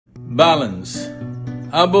Balance.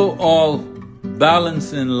 Above all,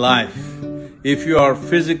 balance in life. If you are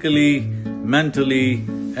physically, mentally,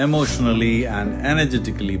 emotionally and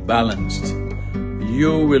energetically balanced,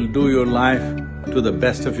 you will do your life to the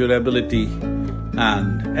best of your ability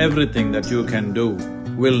and everything that you can do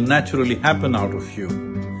will naturally happen out of you.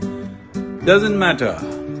 Doesn't matter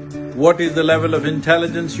what is the level of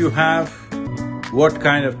intelligence you have, what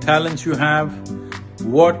kind of talents you have,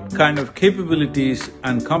 what kind of capabilities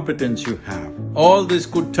and competence you have. All this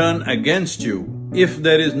could turn against you if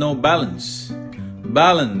there is no balance.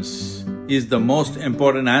 Balance is the most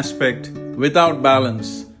important aspect. Without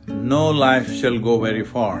balance, no life shall go very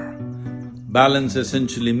far. Balance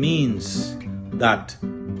essentially means that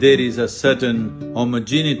there is a certain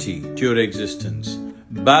homogeneity to your existence.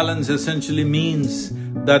 Balance essentially means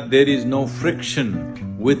that there is no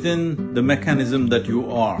friction within the mechanism that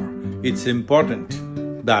you are. It's important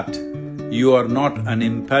that you are not an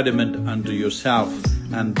impediment unto yourself,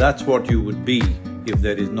 and that's what you would be if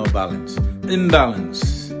there is no balance.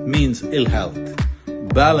 Imbalance means ill health.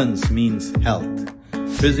 Balance means health.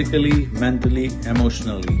 Physically, mentally,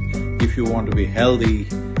 emotionally, if you want to be healthy,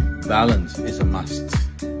 balance is a must.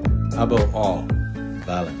 Above all,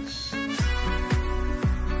 balance.